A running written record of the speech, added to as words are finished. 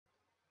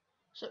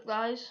What's up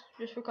guys,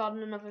 just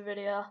recording another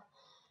video.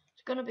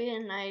 It's going to be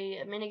in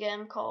a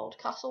minigame called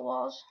Castle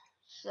Wars.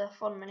 It's a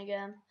fun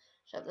minigame,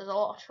 so there's a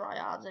lot of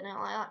triads in it,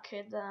 like that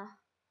kid there.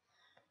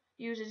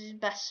 Uses his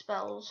best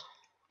spells,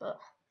 but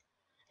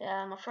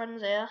yeah, my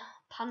friend's here,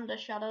 Panda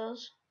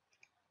Shadows,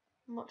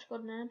 much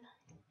good name.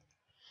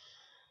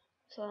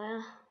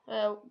 So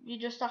yeah, you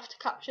just have to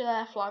capture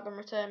their flag and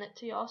return it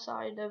to your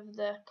side of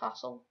the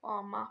castle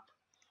or map.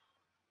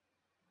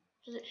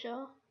 Does it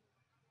show?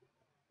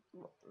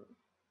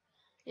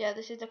 Yeah,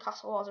 this is the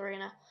Castle Wars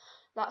arena.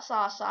 That's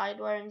our side,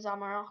 we're in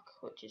Zamarok,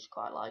 which is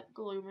quite like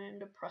gloomy and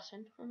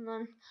depressing. And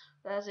then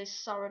there's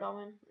this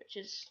Saradomin, which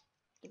is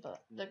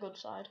the good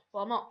side.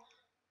 Well,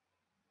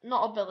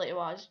 not ability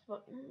wise,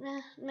 but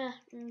meh.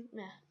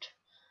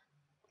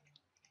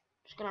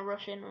 Just gonna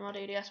rush in with my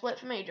DDS. Wait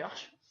for me,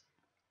 Josh.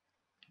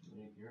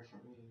 You're for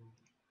me.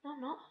 No,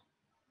 I'm not.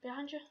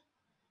 Behind you.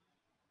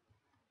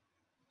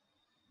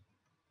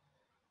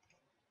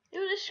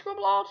 Who's this scrub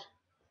lord?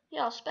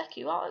 Yeah, I'll spec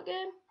you out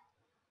again.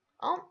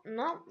 Oh,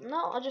 no,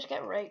 I just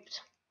get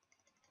raped.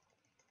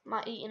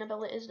 My eating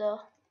abilities though.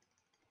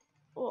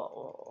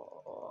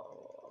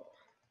 Whoa.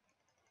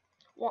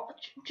 What?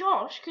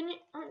 Josh, can you...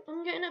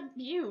 I'm getting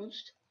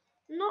abused.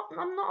 No,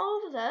 I'm not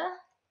over there.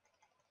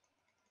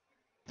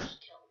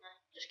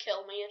 Just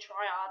kill me, you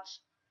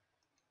triads.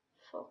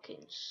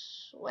 Fucking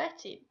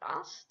sweaty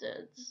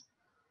bastards.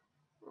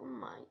 Oh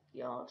my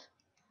god.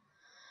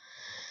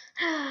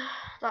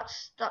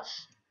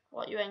 That's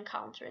what you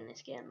encounter in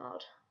this game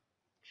mode.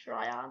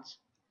 Triads.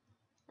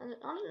 And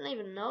I didn't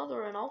even know there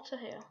were an altar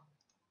here.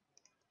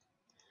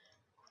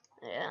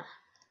 Yeah.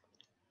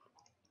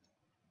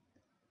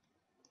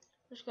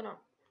 Just gonna...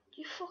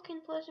 You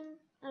fucking place him...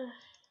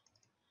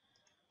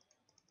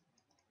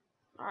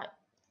 Alright.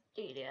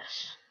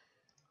 DDS.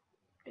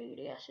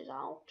 DDS is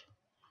out.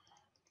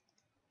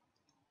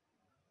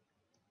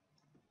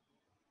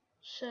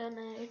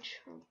 Surnage.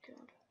 Oh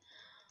god.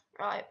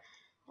 Right.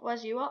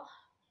 Where's you at?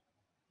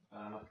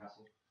 I'm at the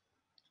castle.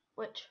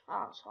 Which?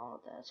 Ah, it's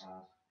all theirs.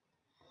 Ah.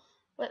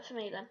 Wait for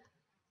me then.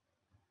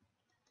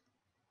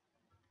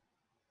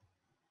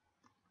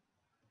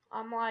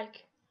 I'm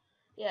like...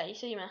 Yeah, you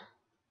see me?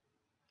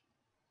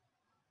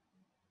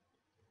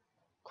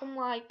 Come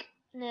like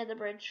near the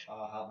bridge.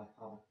 Oh, help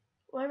me.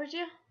 Where is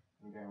you?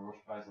 I'm getting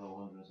rushed by level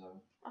 107.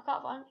 I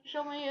can't find.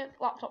 Show me your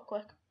laptop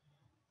quick.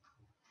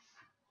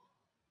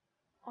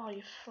 Oh,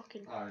 you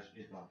fucking. Oh,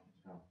 he's gone.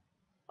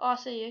 Oh, I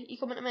see you. You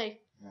coming to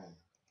me? Yeah.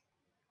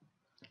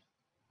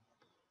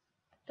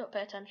 Don't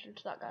pay attention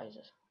to that guy.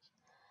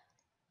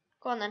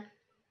 Go on then.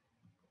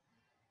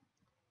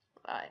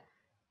 Right.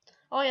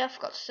 Oh yeah, I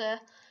forgot to say.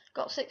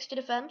 Got 60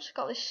 defense.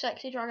 Got this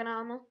sexy dragon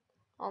armor.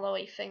 Although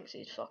he thinks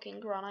his fucking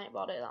granite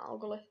body, that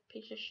ugly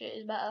piece of shit,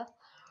 is better.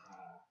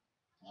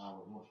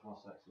 But much more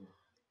sexy.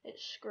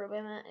 It's scrubby,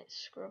 mate. It's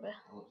scrubby.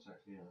 I look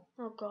sexy.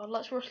 Oh god,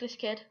 let's rush this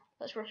kid.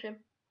 Let's rush him.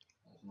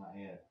 That's not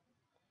here.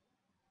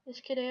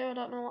 This kid here, I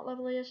don't know what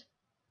level he is.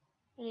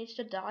 He needs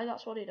to die,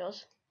 that's what he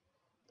does.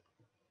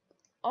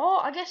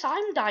 Oh, I guess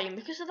I'm dying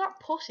because of that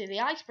pussy.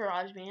 The ice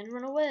barraged me and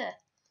run away.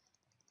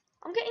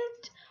 I'm getting...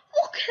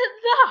 Look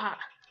at that!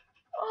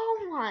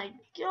 Oh my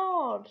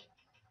god.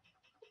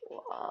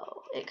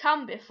 Wow. It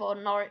can be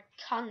fun, or it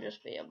can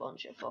just be a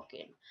bunch of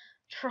fucking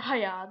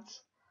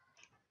triads.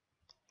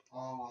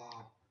 Oh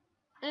wow.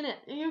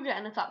 Innit? Are you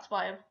getting attacked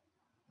by him?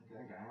 I'm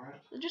getting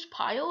right. They're just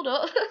piled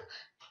up.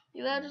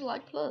 You're there just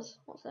like, plus,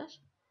 what's this?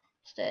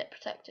 State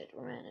protected,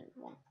 remaining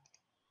one.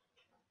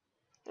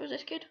 Who's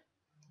this kid?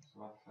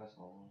 So first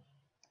level.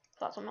 In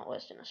fact, I'm not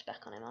wasting a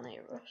spec on him, I need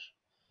a rush.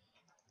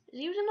 Is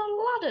he using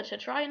a ladder to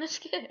try and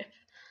escape?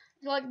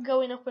 He's like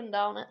going up and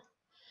down it.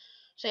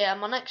 So yeah,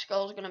 my next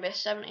goal is going to be a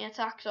 70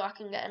 attack so I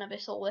can get an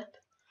Abyssal Whip.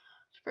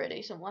 It's a pretty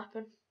decent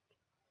weapon.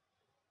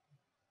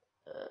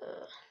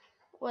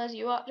 Where's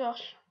you at,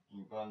 Josh?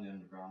 I'm going the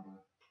underground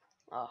way.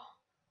 Oh.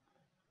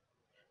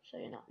 So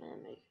you're not near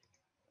me.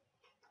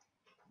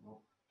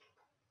 Nope.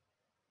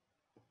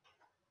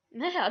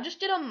 Yeah, I just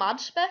did a mad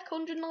spec,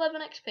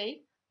 111 XP.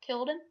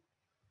 Killed him.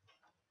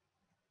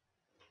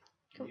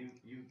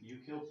 You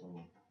killed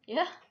someone?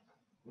 Yeah.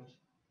 What?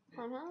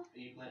 I know.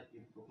 You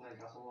were playing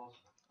Castle Wars?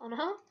 I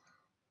know.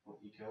 But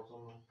you killed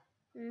someone?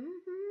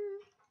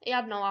 He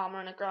had no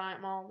armour and a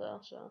granite maul though,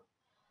 so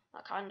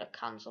that kind of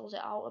cancels it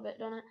out a bit,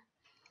 doesn't it?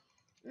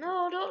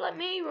 No, don't let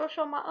me rush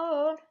on my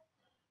own.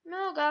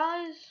 No,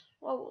 guys.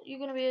 Well, you're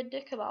going to be a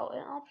dick about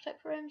it. I'll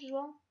protect range as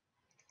well.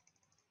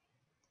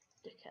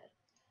 Dickhead.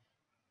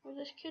 Who does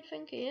this kid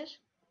think he is?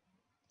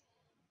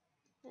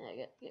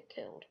 Yeah, get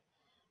killed.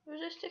 Who's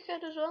this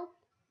dickhead as well?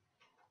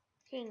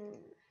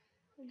 Fucking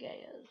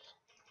gayers.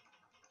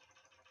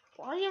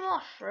 Why are you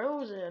not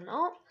frozen?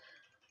 Oh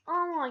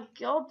my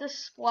god, they're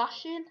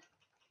splashing.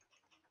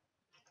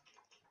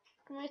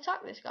 Can we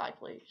attack this guy,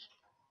 please?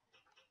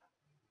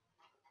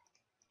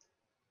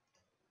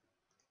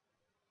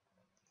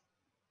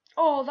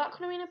 Oh, that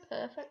could have been a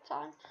perfect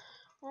time.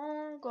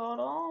 Oh god,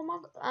 oh my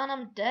god. And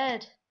I'm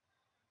dead.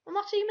 And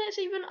my teammates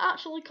even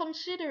actually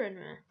considering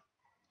me.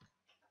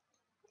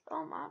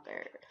 Oh my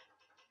god.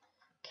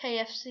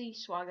 KFC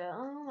swagger.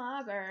 Oh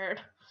my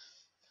god.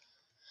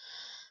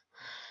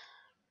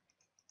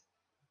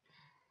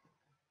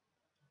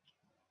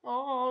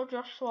 Oh,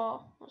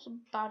 Joshua, that's a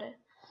baddie.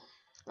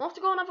 I'll have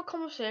to go and have a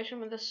conversation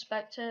with the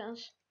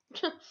spectators.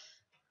 Are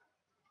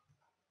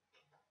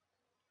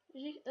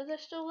they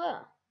still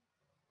there?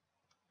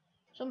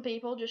 Some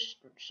people just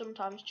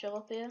sometimes chill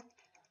up here.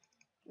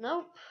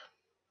 Nope,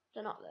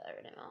 they're not there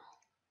anymore.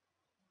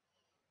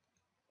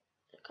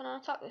 Can I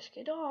attack this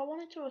kid? Oh, I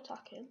wanted to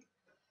attack him.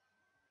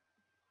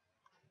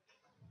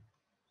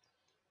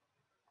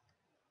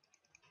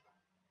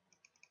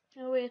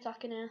 Who are we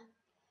attacking here?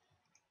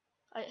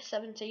 I get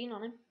 17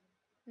 on him.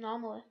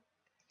 Normally.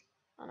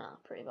 I know,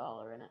 pretty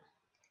baller, innit?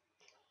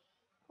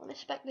 Let me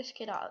spec this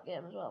kid out of the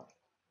game as well.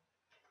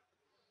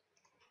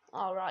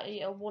 Alright,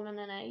 he a 1 and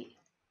an 8.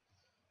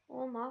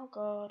 Oh my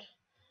god.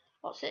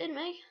 What's hitting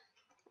me?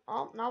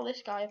 Oh, now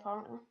this guy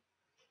apparently.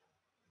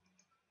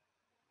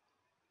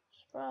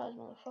 Surprise,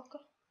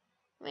 motherfucker.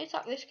 Let me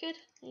attack this kid.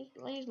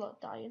 He's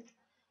not dying.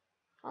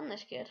 And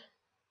this kid.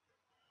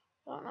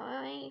 Don't know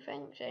how he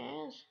thinks he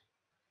is.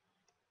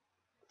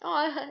 Oh,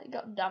 I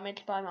got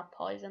damaged by my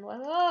poison.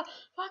 Oh,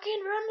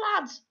 fucking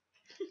run, lads!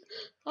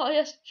 Oh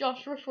yes,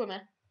 Josh, rush with me.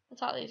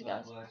 Attack these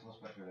guys.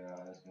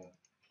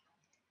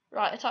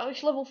 Right, attack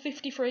this level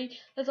 53.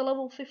 There's a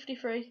level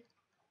 53.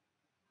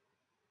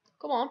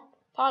 Come on,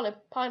 pile him,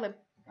 pile him.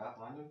 I can't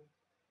find him.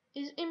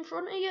 He's in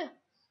front of you.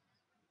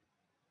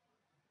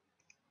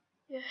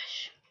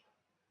 Yes.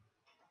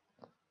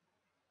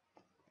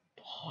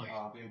 Oh,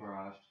 I'm being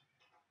barraged.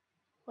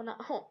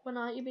 When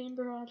are you being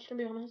barraged, to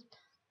be honest?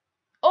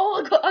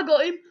 Oh, I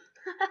got him.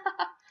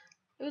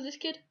 Who's this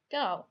kid?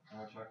 Get out.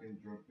 I'm tracking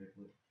drug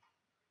people.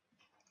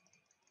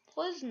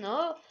 Please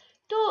no.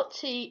 Don't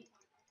cheat.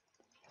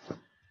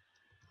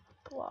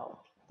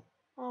 Wow.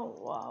 Oh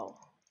wow.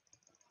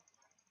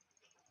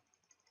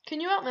 Can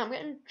you help me? I'm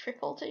getting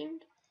triple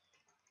teamed.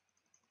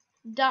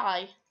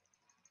 Die.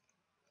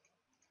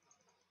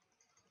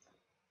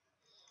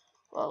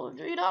 Well,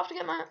 you don't have to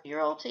get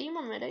your whole team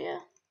on me, do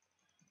you?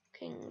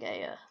 King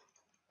Gaia.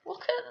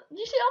 Look at. Do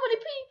you see how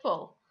many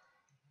people?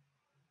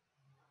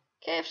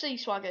 KFC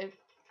swagger.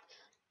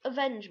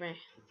 Avenge me.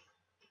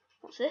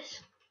 What's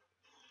this?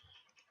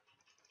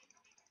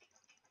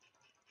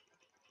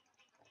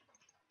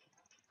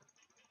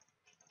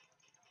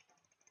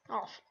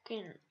 Oh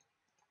fucking.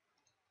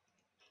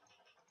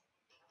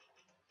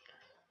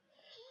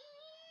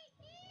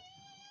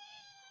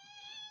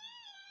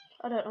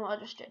 I don't know what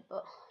I just did,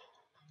 but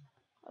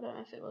I don't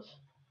know if it was.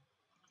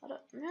 I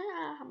don't.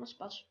 Nah, I must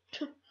pass.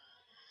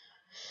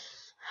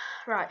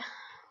 Right.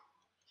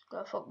 Let's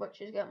go fuck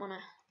butchers, get money.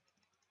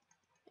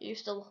 Are you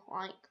still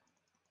like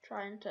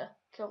trying to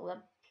kill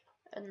them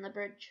in the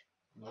bridge?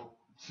 Nope.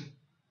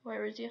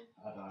 Where is you?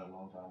 I died a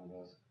long time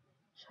ago.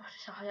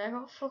 Sorry, I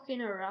got fucking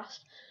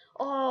harassed.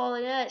 Oh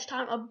yeah, it's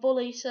time to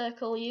bully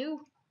circle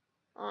you.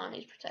 Oh, and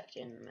he's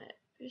protecting me.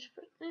 He's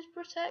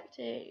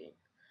protecting.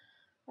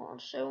 Well,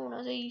 as soon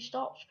as he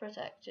stops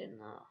protecting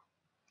that.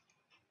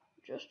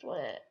 Just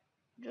wait.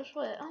 Just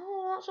wait.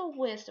 Oh, that's a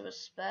waste of a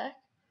spec.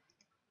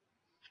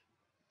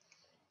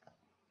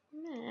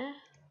 Nah.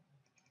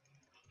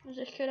 There's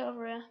this kid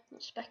over here.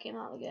 Let's spec him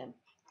out of the game.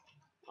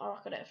 Or I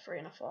could hit a 3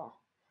 and a 4.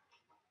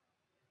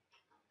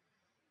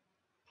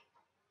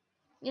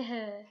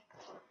 Yeah.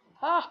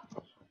 Ha!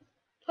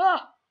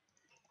 Ha!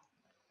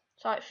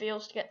 That's how it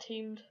feels to get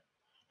teamed.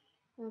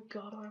 Oh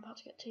god, we're about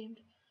to get teamed.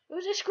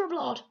 Who's this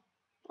Scrublord?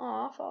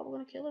 Oh, I thought we were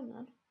going to kill him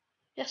then.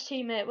 Yes,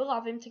 teammate, we'll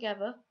have him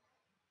together.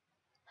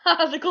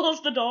 They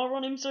closed the door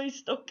on him, so he's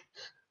stuck.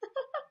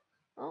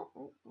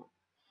 Oh.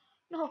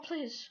 No,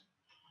 please.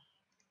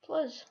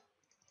 Please.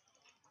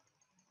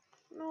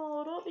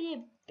 No, don't be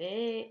a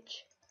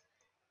bitch.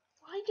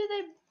 Why do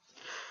they...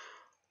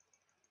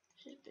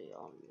 This is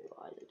beyond me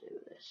why they do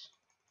this.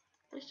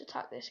 At least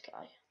attack this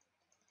guy.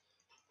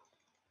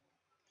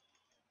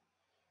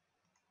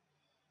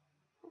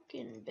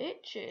 Fucking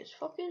bitches.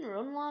 Fucking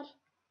run, lad.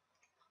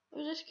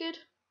 Who's this kid?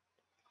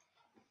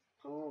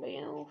 Who do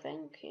you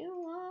think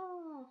you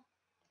are?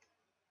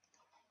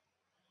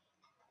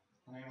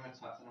 I think I'm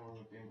attacking them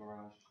with being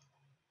barraged.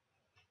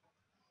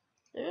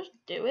 They just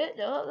do it,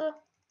 don't they?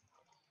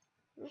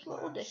 Just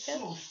little I'm dickheads.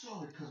 so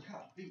sorry because I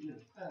can't beat you in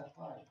a fair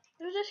fight.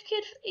 Who's this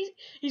kid?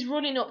 He's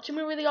running up to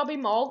me with the hobby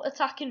maul,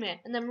 attacking me,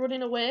 and then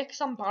running away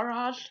because I'm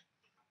barraged.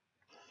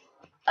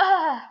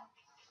 Ah!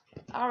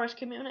 RS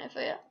community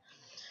for you.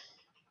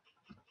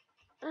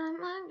 Oh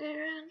my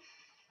god.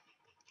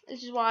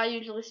 This is why I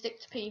usually stick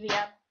to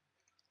PVM.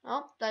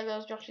 Oh, there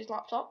goes Josh's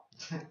laptop.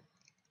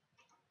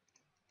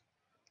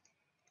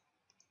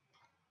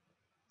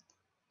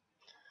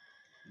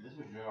 This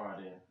was your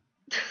idea.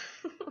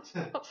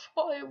 I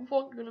thought it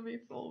wasn't going to be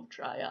full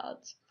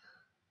triads.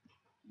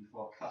 You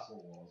thought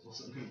Castle Wars or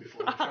something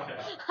before you tried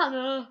out. I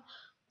know.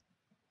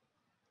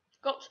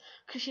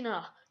 Because you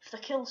know, if they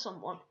kill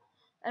someone,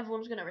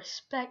 everyone's going to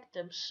respect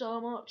them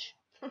so much.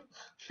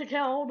 They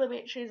get all the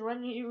bitches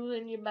when you're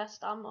using your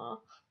best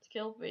ammo to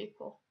kill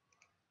people.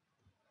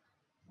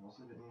 What's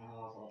the difference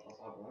how that's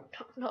how it works?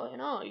 No, you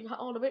know, you get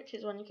all the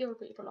bitches when you kill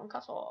people on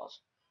Castle Wars.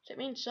 So it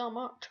means so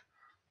much.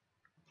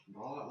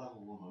 You're all at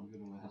level 100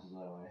 and we have to say,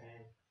 like,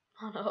 hey,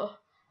 I know.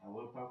 I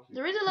will poke you.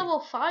 There is a level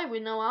 5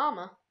 with no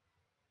armour.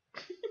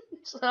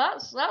 So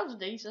that's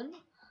decent.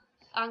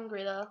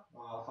 Angry though.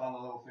 Oh, I found a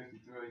level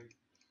 53.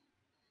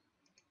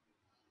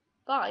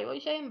 Bye, what are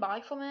you saying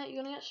bye for, mate?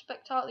 You're gonna get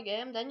specced out of the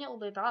game, then you'll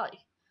be bye.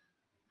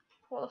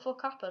 What the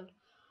fuck happened?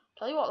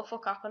 Tell you what the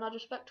fuck happened, I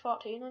just specced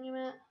 14 on you,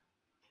 mate.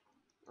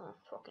 Oh,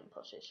 fucking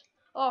pussies.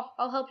 Oh,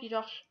 I'll help you,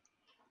 Josh.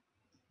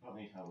 I don't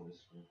need help with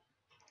this screw.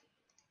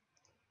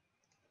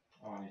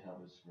 Oh, I need help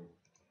with this screw.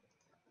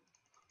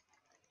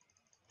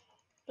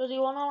 Does he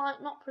wanna,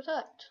 like, not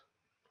protect?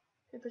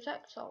 If he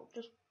protects, I'll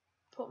just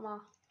put my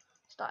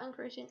stat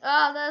increase in.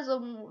 Ah, there's a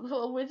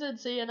little wizard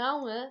here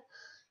now, mate.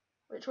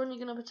 Which one are you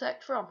gonna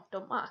protect from?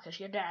 Don't matter, because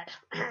you're dead.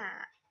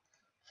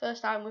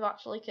 First time we've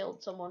actually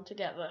killed someone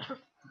together.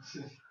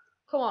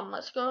 Come on,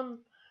 let's go and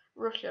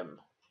rush him.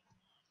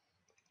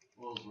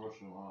 Well, it's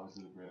Russian, wow, this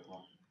is a great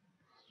one.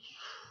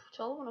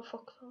 Tell them to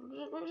fuck.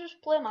 We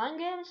just play mind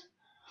games.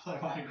 Play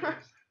mind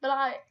games. Be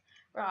like,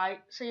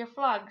 right, so your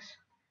flag's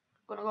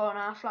gonna go on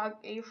our flag.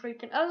 Are you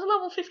freaking? There's a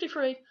level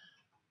 53.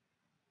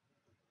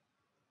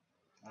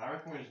 I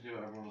reckon we just do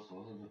what everyone else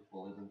does and just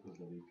bully them because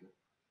they're weaker.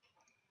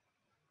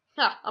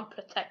 Ha, I'm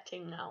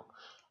protecting now.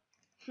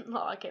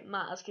 Not like it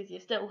matters because you're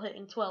still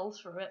hitting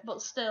 12s through it,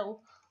 but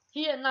still.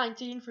 He hit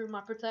 19 through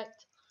my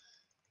protect.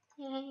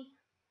 Yay.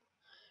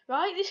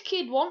 Right, this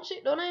kid wants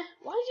it, doesn't he?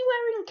 Why is he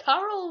wearing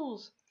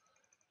Carol's?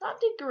 That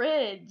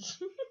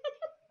degrades.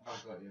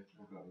 I've got you,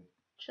 I've got you.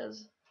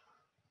 Cheers.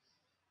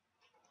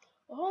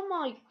 Oh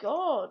my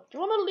god. Do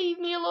you want to leave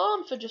me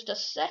alone for just a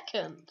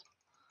second?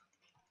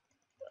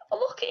 Oh,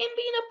 look at him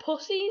being a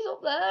pussy. He's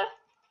up there.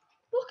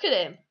 Look at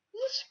him.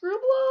 He's a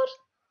screwlord.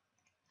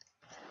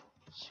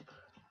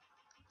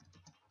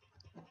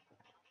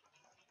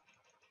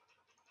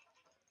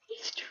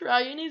 He's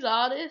trying his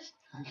hardest.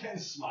 I'm getting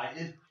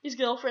smited. His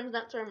girlfriend's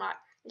next to him like,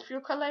 if you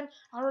kill him,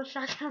 I will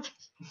check him.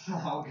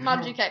 I'll give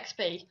Magic you,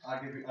 XP. I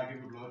give you a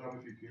blowjob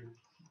if you kill.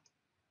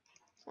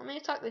 Let me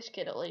attack this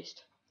kid at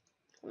least.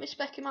 Let me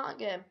spec him out of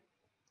game.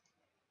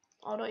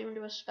 Oh, I don't even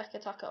do a spec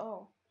attack at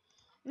all.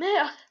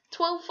 Mate,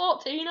 12,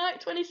 14, I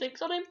had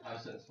 26 on him. I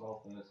said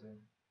 12, 13.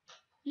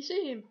 You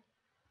see him?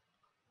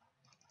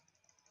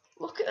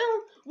 Look at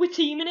him. We're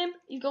teaming him.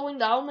 He's going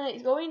down, mate.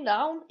 He's going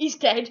down. He's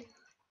dead.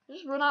 I'll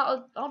just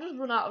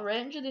run out of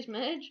range of this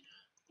mage.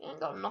 He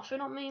ain't got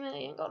nothing on me, mate.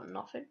 He ain't got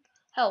nothing.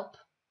 Help.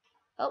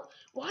 Help.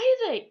 Why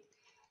are they?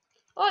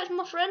 Oh, it's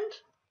my friend.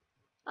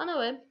 I know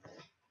him.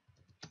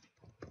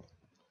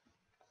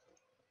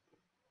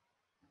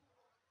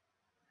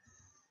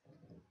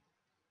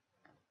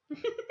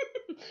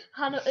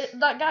 I know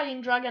that guy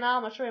in dragon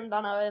armor trimmed.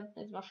 I know him.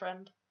 He's my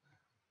friend.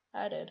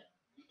 I did.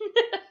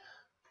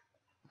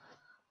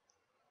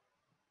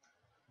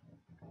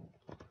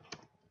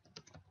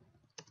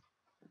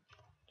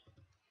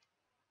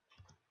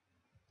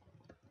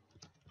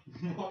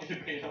 What are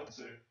you being up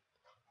to?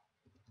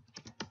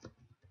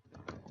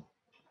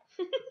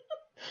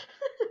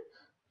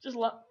 Just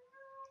let.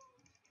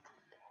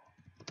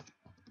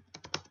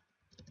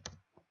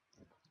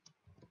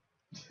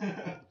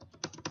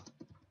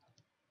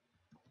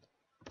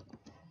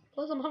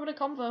 Plus, I'm having a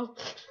convo.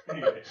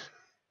 It's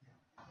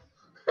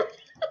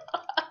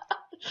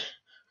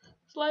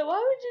like, why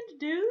would you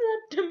do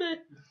that to me?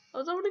 I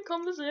was having a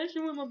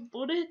conversation with my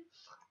buddy.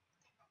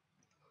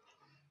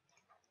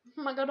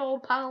 My good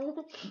old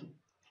pal.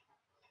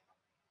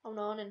 I've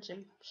known him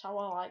since I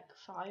was like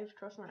 5,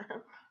 trust me.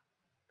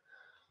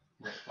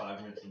 Like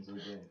 5 minutes into the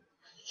game.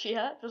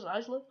 Yeah,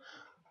 precisely.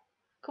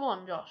 Come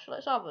on, Josh,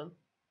 let's have him.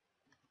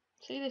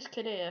 See this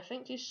kid here,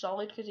 thinks he's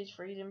solid because he's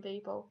freezing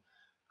people.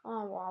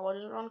 Oh wow,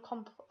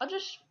 I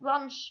just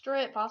ran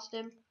straight past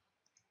him.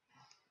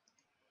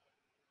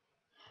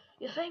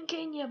 You're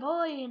thinking you're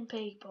bullying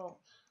people.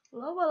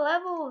 Lower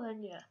level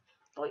than you.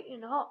 But you're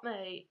not,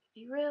 mate.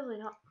 You're really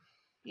not.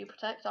 You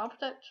protect, I'll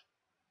protect.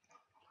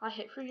 I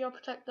hit through your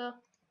protector.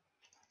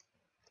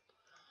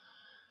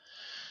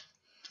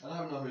 I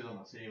don't know who's on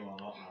the team or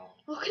not now.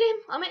 Look at him.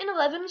 I'm hitting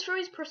 11s through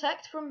his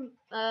protect from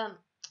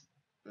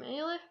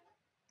melee.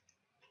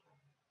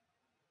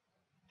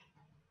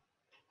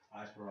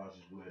 Ice Barrage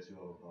is way too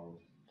overpowered.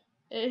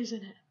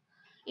 Isn't it?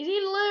 Is he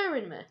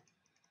luring me?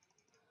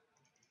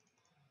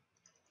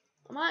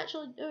 Am I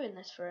actually doing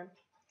this for him?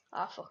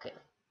 Ah, fuck it.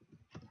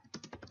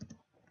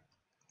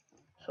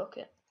 Fuck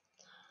it.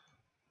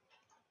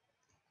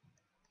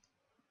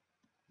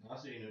 I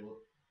see you.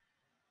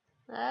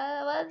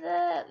 Where's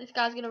it? This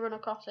guy's gonna run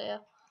across here.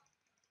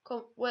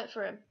 Come, wait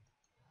for him.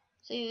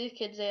 See these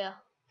kids here.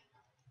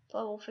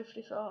 Level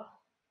 54.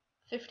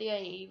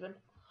 58 even.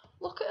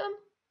 Look at him.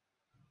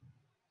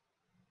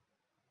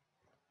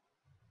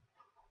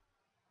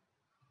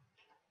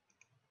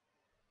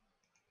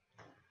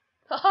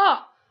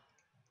 Haha!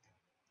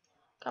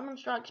 Cameron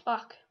strikes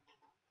back.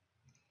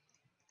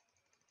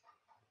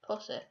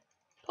 Pussy.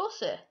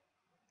 Pussy.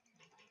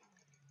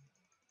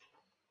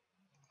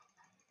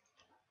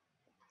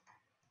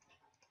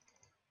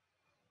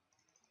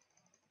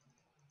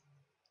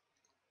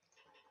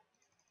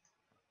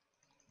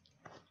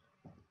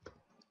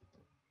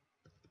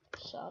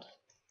 sad.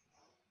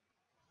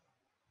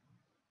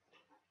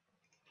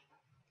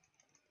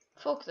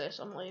 Fuck this,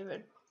 I'm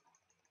leaving.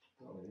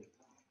 Don't leave.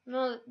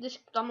 No,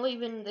 I'm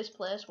leaving this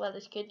place where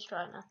this kid's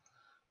trying to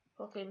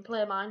fucking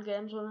play mind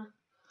games with me.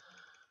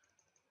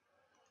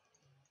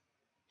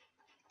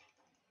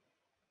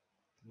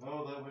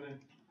 No, they're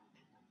winning.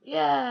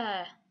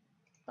 Yeah!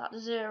 That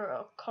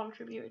 0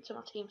 contributed to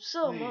my team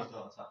so Please much.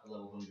 don't attack the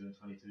level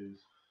 122s.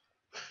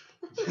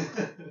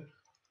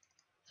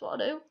 That's what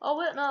I do. Oh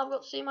wait, no, I've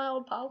got to see my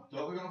old pal.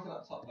 Don't be going for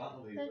that top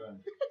battle, leave, friend.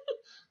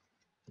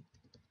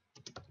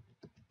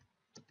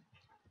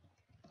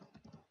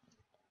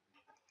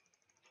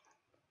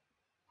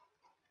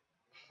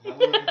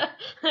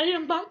 I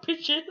am back,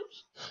 bitches.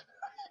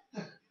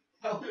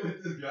 Help me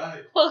with this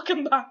guy.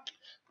 Welcome back.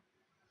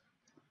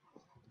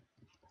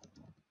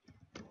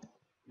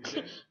 You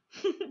see?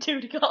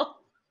 Duty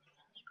call.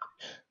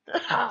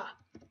 Haha.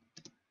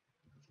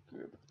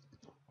 Scrub.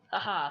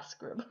 Haha,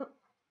 scrub.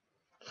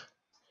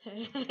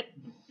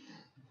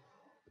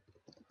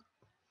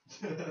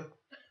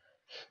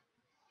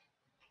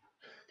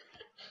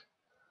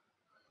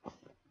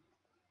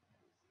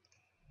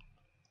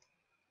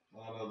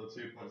 Oh no, the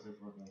 2 points in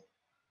front now.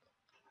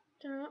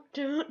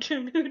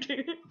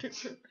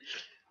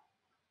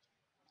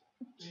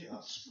 We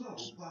are so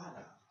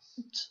badass.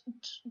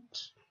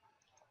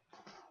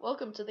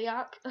 Welcome to the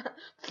arc,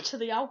 to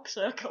the AUK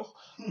circle.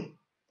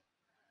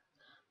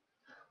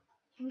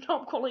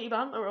 Top quality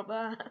banter up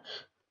there.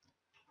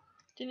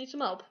 Do you need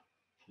some help?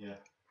 Yeah. Do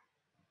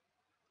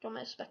you want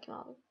me to spec him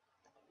out?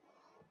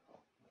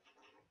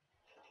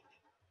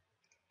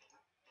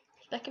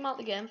 Spec him out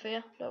the game for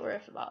you. Don't worry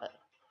about it.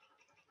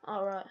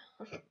 Alright.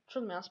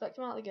 Trust me, I'll spec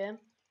him out the game.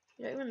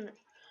 You don't even...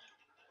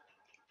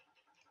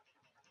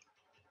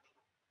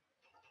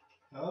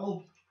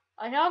 Help!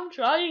 I am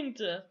trying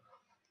to.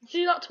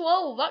 See that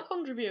 12? That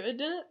contributed,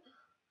 didn't it?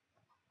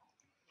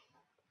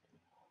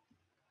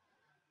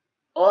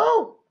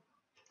 Oh!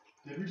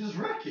 Did we just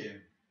wreck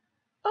him?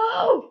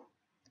 Oh!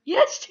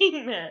 Yes,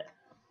 teammate!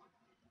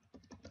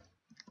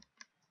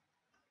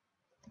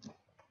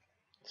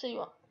 See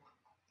what?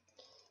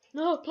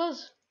 No,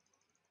 plus.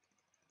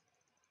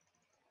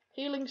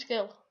 Healing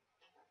skill.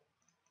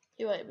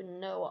 You won't even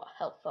know what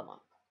health I'm on.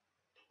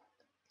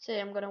 See,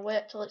 I'm gonna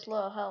wait till it's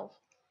low health.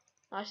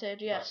 I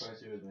said yes. That's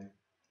 22 with me.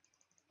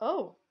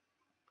 Oh.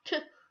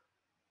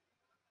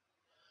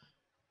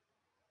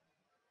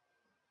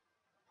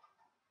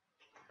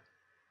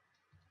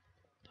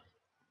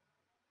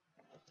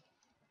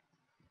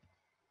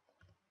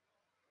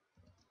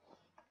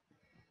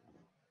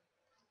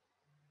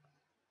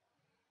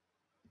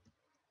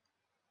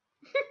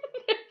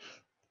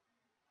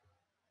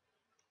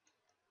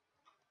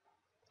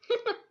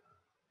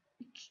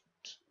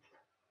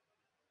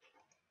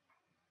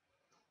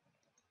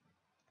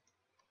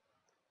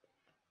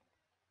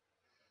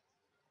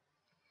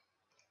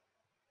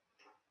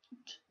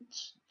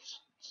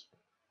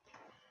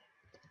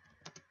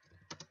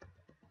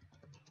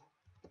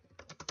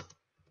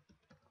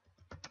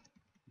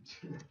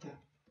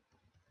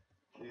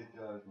 These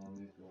guys, man,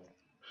 these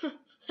guys.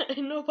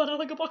 Ain't no better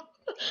like a block.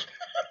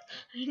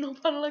 Ain't no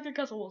better like a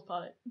castle wolf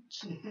party.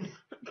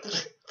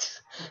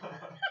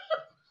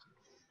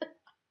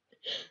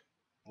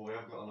 Well, we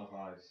have got enough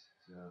ice,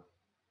 so.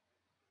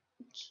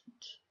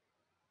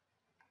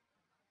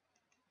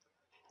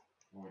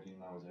 What we're doing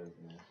now is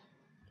everything else.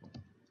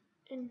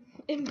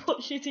 Input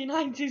shitty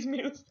 90s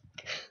music.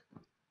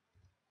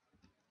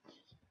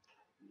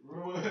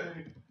 Run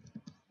away!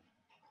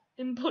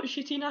 Input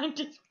shitty 90s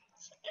music.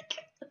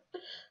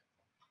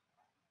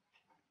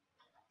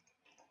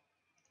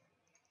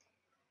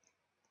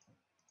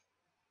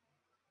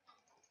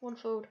 One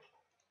food.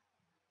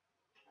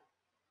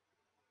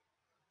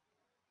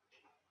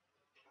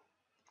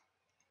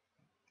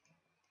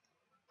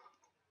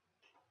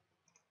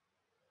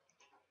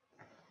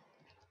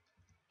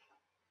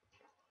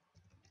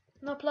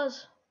 No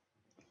plus.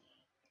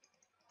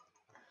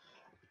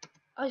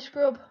 I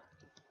scrub.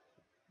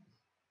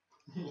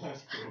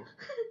 Let's go.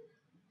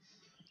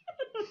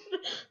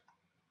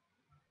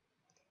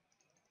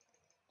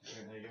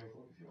 There you go,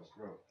 if you want to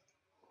scrub.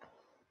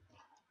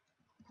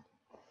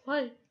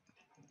 Why?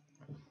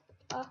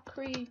 I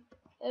creep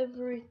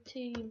every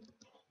team.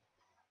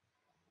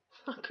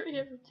 I creep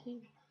every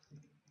team.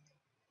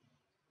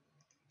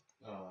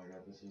 Oh my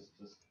god, this is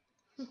just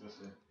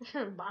disgusting.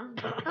 Bang.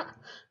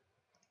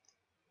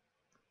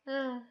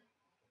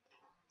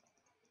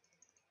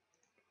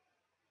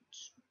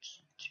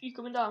 You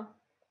coming down?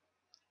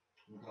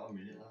 We've got a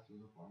minute left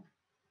of the plan.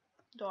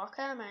 Do I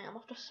care, mate? I'm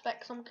off to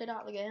spec some kid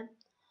out of the game.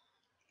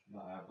 No,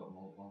 I've got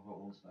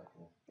one spec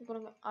left.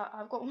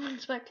 I've got one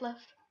spec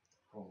left.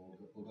 Come on,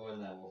 we'll go in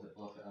there, we'll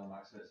hit our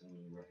max hits and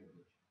we'll wreck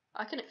it.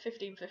 I can hit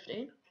 15-15.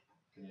 Can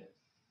you hit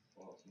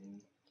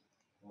 14?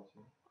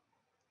 14?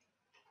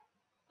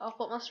 I'll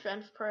put my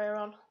strength prayer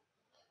on.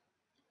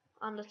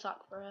 And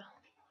attack prayer.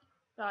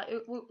 Right,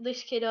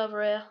 this kid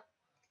over here.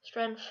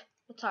 Strength,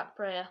 attack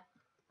prayer.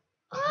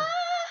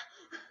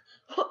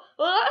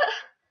 What?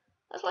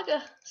 That's like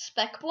a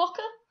spec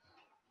blocker?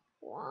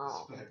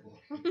 Wow. Quite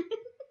lucky.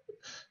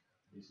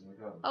 You still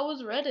recording? I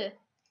was ready.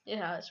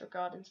 Yeah, it's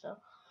recording still.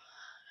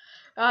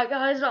 Right,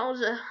 guys, that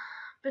was a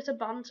bit of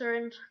banter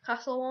in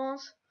Castle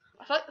Wars.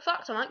 In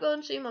fact, I might go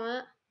and see my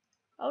mate.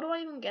 How do I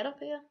even get up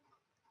here?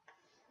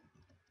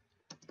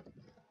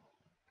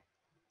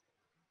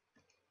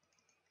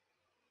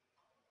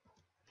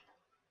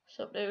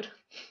 Sup, dude?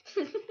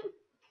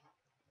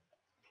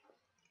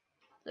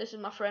 This is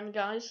my friend,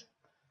 guys.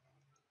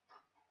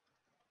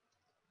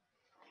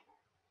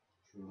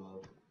 True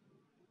love.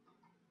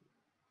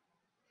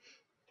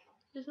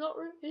 He's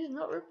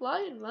not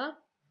replying, man.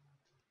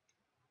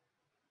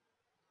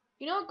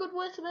 You know a good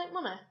way to make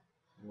money?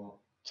 What?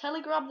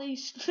 Telegrab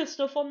these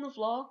stuff on the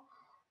floor.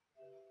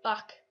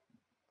 Back.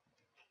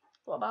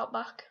 What about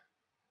back?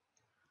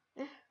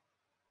 Yeah.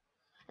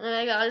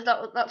 Anyway, guys,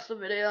 that's the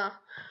video.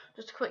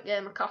 Just a quick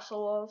game of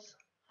Castle Wars.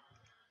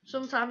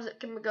 Sometimes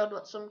it can be good,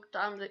 but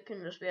sometimes it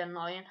can just be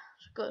annoying.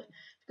 It's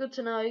good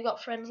to know you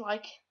got friends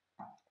like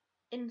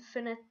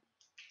Infinity,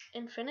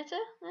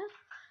 yeah,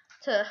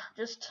 to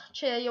just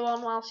cheer you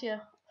on whilst you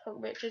fuck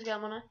bitches get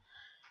money.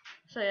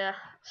 So yeah,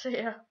 see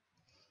ya.